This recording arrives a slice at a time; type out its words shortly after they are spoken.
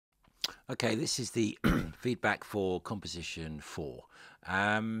Okay, this is the feedback for composition 4.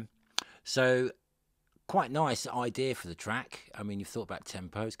 So quite nice idea for the track. I mean, you've thought about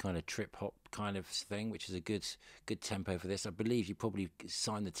tempos, kind of trip hop kind of thing, which is a good tempo for this. I believe you probably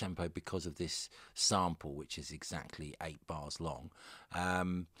signed the tempo because of this sample, which is exactly 8 bars long.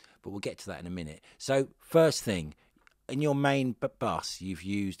 But we'll get to that in a minute. So first thing, in your main bus, you've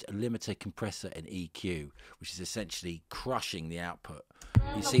used a limiter, compressor, and EQ, which is essentially crushing the output.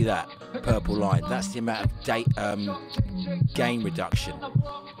 You see that purple line? That's the amount of gain reduction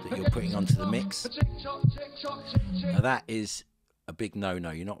that you're putting onto the mix. Now that is a big no-no.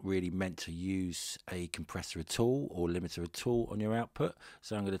 You're not really meant to use a compressor at all or limiter at all on your output.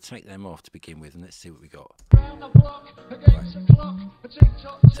 So I'm going to take them off to begin with, and let's see what we got. Right.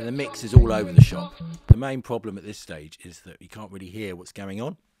 So the mix is all over the shop. The main problem at this stage is that you can't really hear what's going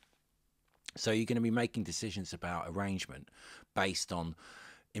on. So you're going to be making decisions about arrangement based on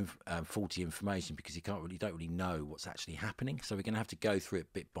faulty information, because you don't really know what's actually happening. So we're going to have to go through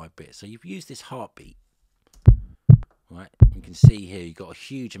it bit by bit. So you've used this heartbeat, right? You can see here you've got a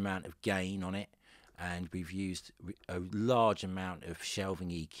huge amount of gain on it, and we've used a large amount of shelving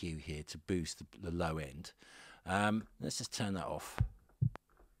EQ here to boost the low end. Let's just turn that off.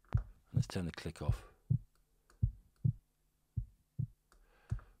 Let's turn the click off.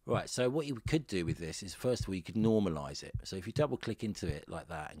 Right, so what you could do with this is, first of all, you could normalize it. So if you double click into it like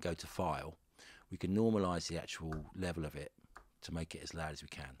that and go to File, we can normalize the actual level of it to make it as loud as we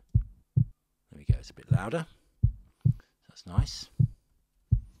can. There we go, it's a bit louder. That's nice.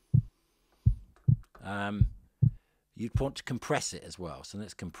 You'd want to compress it as well, so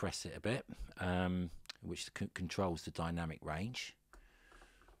let's compress it a bit, which controls the dynamic range.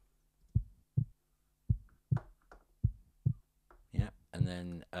 And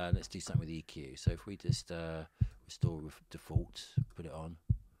then let's do something with EQ. So if we just restore with default, put it on.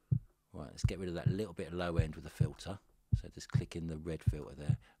 Right, let's get rid of that little bit of low end with the filter. So just click in the red filter there,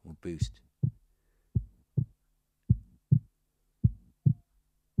 and we'll boost.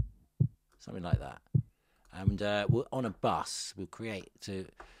 Something like that. And we'll, on a bus, we'll create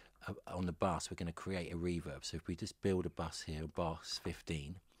on the bus, we're going to create a reverb. So if we just build a bus here, bus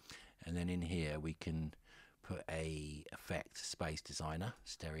 15, and then in here we can put a effect space designer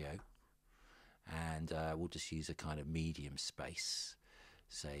stereo, and we'll just use a kind of medium space,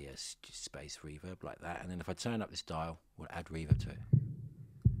 say a space reverb like that. And then if I turn up this dial, we'll add reverb to it,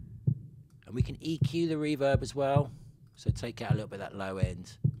 and we can EQ the reverb as well. So take out a little bit of that low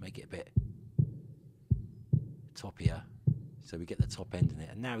end, make it a bit toppier, so we get the top end in it,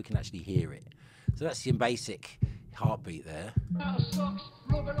 and now we can actually hear it. So that's your basic heartbeat there.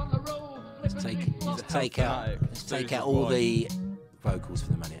 Let's take out all the vocals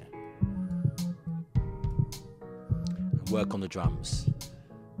for the minute and work on the drums.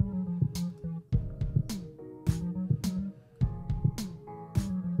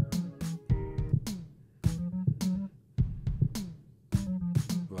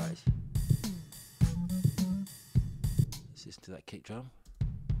 Right. Let's listen to that kick drum.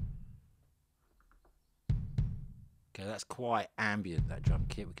 Okay, that's quite ambient, that drum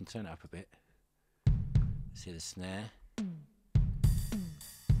kit. We can turn it up a bit. See the snare.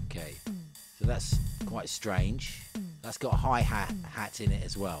 Okay, so that's quite strange. That's got a hi-hat in it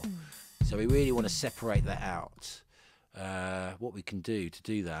as well. So we really want to separate that out. What we can do to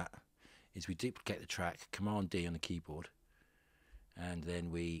do that is we duplicate the track, Command D on the keyboard, and then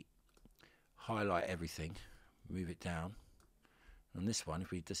we highlight everything, move it down. On this one,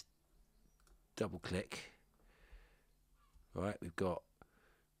 if we just double click, right, we've got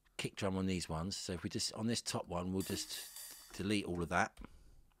kick drum on these ones. So if we just, on this top one, we'll just delete all of that,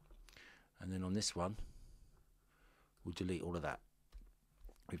 and then on this one we'll delete all of that.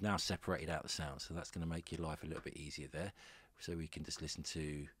 We've now separated out the sound, so that's going to make your life a little bit easier there. So we can just listen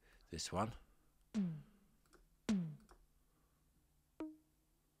to this one.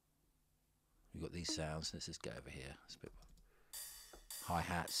 We've got these sounds. Let's just go over here. It's a bit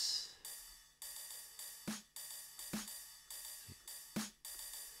hi-hats.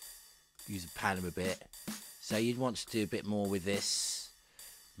 Use a pan a bit. So you'd want to do a bit more with this.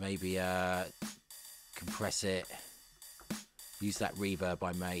 Maybe compress it. Use that reverb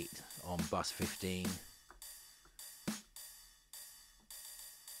I made on bus 15.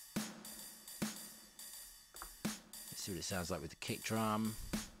 Let's see what it sounds like with the kick drum.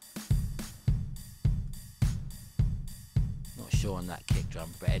 Not sure on that kick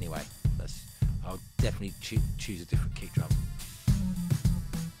drum, but anyway, I'll definitely choose a different kick drum.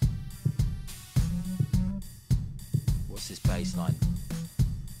 What's this bass line?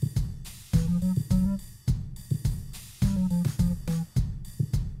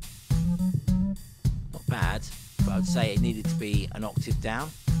 bad, but I'd say it needed to be an octave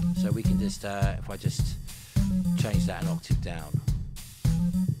down. So we can just, if I just change that an octave down.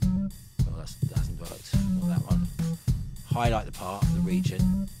 Well, that hasn't worked. Not that one. Highlight the part, the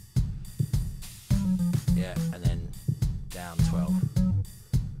region. Yeah, and then down 12.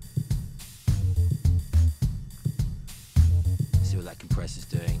 See what that compressor's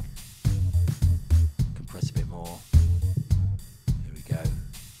doing. Compress a bit more. Here we go.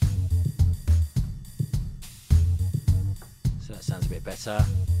 So that sounds a bit better.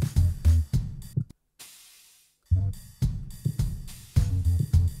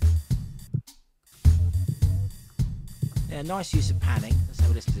 Yeah, nice use of panning. Let's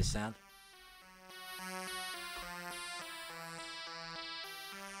have a listen to this sound.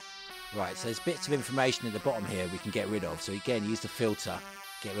 Right, so there's bits of information at the bottom here we can get rid of. So again, use the filter,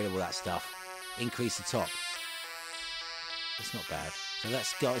 get rid of all that stuff. Increase the top. That's not bad. So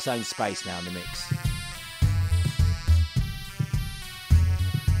that's got its own space now in the mix.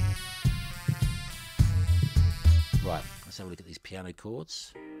 Right, let's have a look at these piano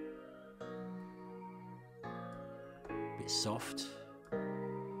chords. Bit soft.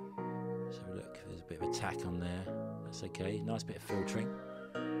 Let's have a look. There's a bit of attack on there. That's okay. Nice bit of filtering.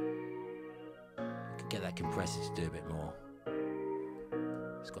 Get that compressor to do a bit more.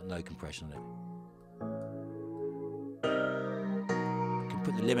 It's got no compression on it. You can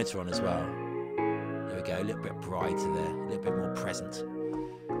put the limiter on as well. There we go, a little bit brighter there, a little bit more present.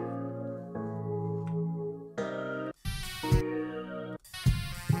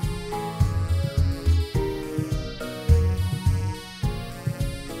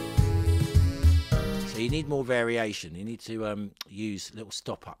 So you need more variation. You need to use little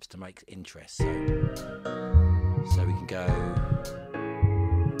stop-ups to make interest. So we can go. So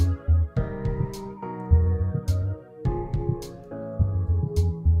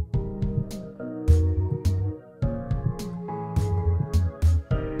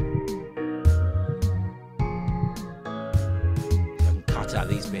I can cut out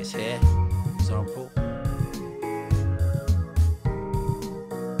these bits here, for example.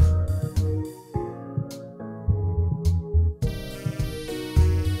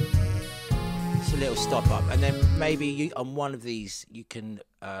 Little stop up, and then maybe on one of these you can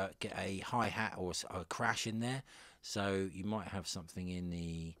get a hi-hat or a crash in there, so you might have something in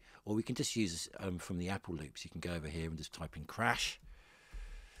the, or we can just use from the Apple loops. You can go over here and just type in crash,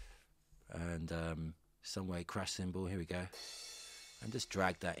 and somewhere crash cymbal, here we go, and just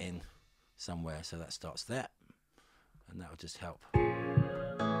drag that in somewhere so that starts there, and that will just help.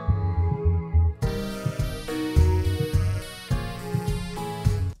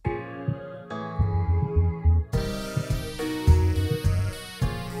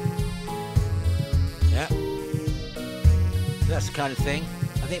 That's the kind of thing.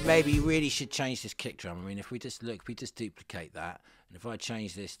 I think maybe you really should change this kick drum. I mean, if we just look, if we just duplicate that, and if I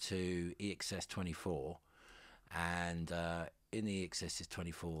change this to EXS 24, and in the EXS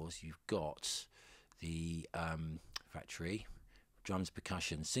 24s, you've got the factory drums,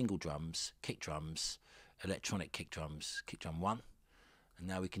 percussion, single drums, kick drums, electronic kick drums, kick drum 1, and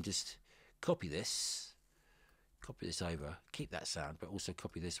now we can just copy this over, keep that sound, but also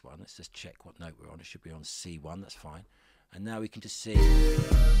copy this one. Let's just check what note we're on. It should be on C1. That's fine. And now we can just see, we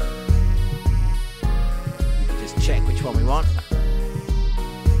can just check which one we want.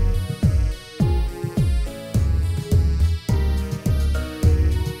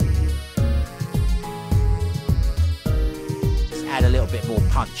 Just add a little bit more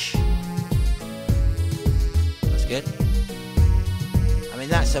punch. That's good. I mean,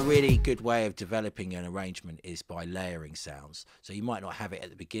 that's a really good way of developing an arrangement, is by layering sounds. So you might not have it at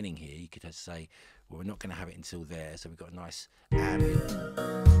the beginning here. You could just say, well, we're not going to have it until there, so we've got a nice ambient,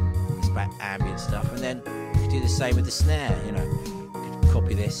 ambient stuff, and then you can do the same with the snare. You know, you could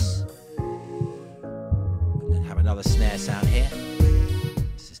copy this, and then have another snare sound here.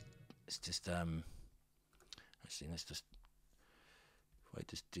 It's just actually, let's just, if I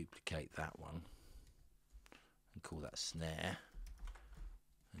just duplicate that one and call that snare,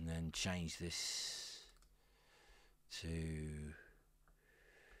 and then change this to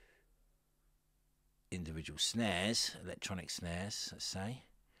individual snares, electronic snares, let's say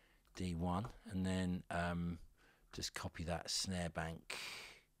D1, and then just copy that snare bank,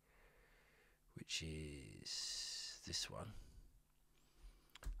 which is this one,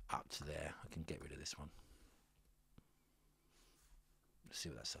 up to there. I can get rid of this one. Let's see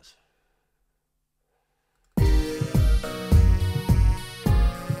what that says.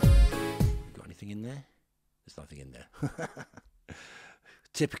 Got anything in there? There's nothing in there.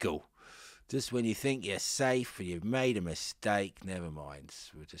 Typical Just when you think you're safe and you've made a mistake, never mind.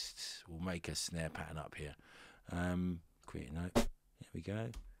 We'll make a snare pattern up here. Create a note. There we go.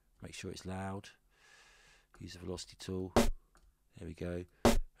 Make sure it's loud. Use the velocity tool. There we go.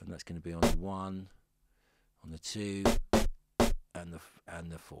 And that's going to be on the 1, on the 2, and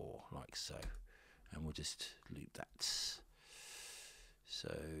the 4, like so. And we'll just loop that.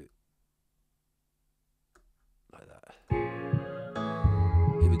 So like that.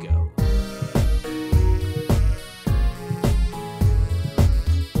 Here we go.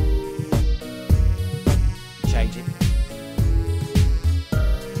 Change it.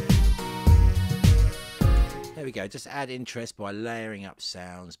 There we go. Just add interest by layering up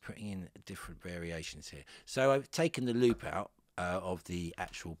sounds, putting in different variations here. So I've taken the loop out of the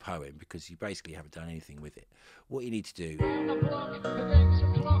actual poem because you basically haven't done anything with it. What you need to do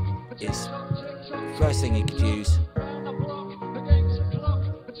is, first thing you could use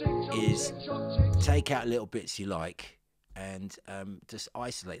is take out little bits you like and just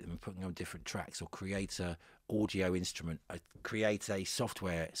isolate them and put them on different tracks, or create a audio instrument, create a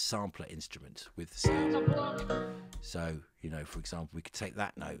software sampler instrument with the sound. So, you know, for example, we could take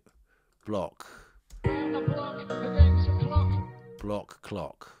that note, block,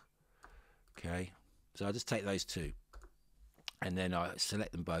 clock. Okay, so I'll just take those two and then I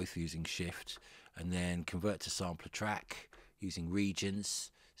select them both using shift and then convert to sampler track using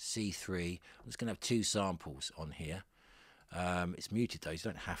regions, C3. I'm just going to have 2 samples on here. It's muted though, you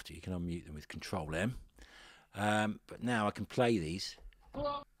don't have to, you can unmute them with Control M. But now I can play these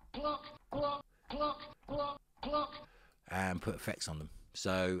and put effects on them.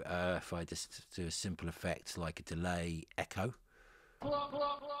 So if I just do a simple effect like a delay echo.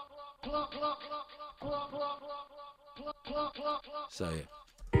 So yeah.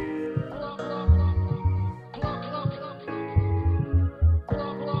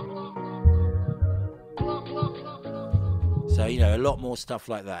 So, you know, a lot more stuff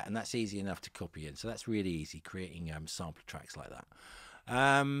like that, and that's easy enough to copy in. So that's really easy, creating sampler tracks like that.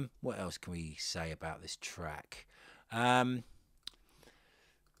 What else can we say about this track? Yeah,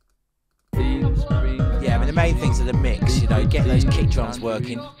 I mean, the main things are the mix, you know, get those kick drums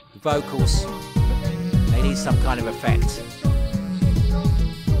working, the vocals, they need some kind of effect.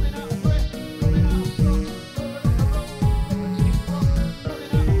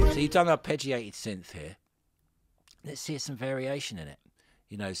 So you've done arpeggiated synth here. Let's see some variation in it.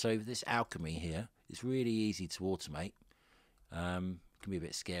 You know, so this alchemy here is really easy to automate. Can be a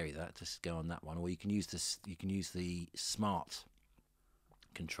bit scary, that, just go on that one, or you can use this, you can use the smart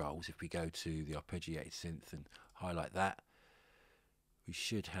controls. If we go to the arpeggiated synth and highlight that, we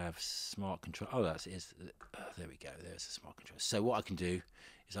should have smart control. Oh, there we go, there's the smart control. So what I can do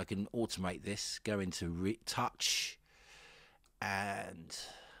is I can automate this, go into touch, and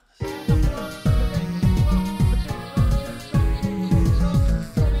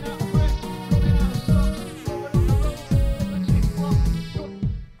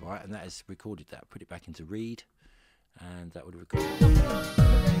right, and that has recorded that. Put it back into read, and that would record.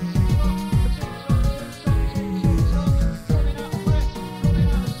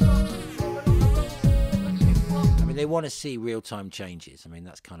 I mean, they want to see real-time changes. I mean,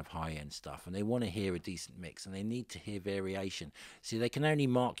 that's kind of high-end stuff, and they want to hear a decent mix, and they need to hear variation. See, they can only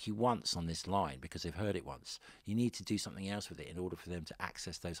mark you once on this line because they've heard it once. You need to do something else with it in order for them to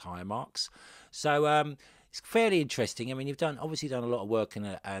access those higher marks. So it's fairly interesting. I mean, you've obviously done a lot of work in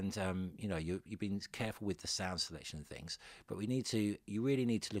it, and you know, you've been careful with the sound selection and things. But you really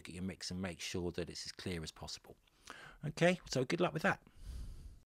need to look at your mix and make sure that it's as clear as possible. Okay, so good luck with that.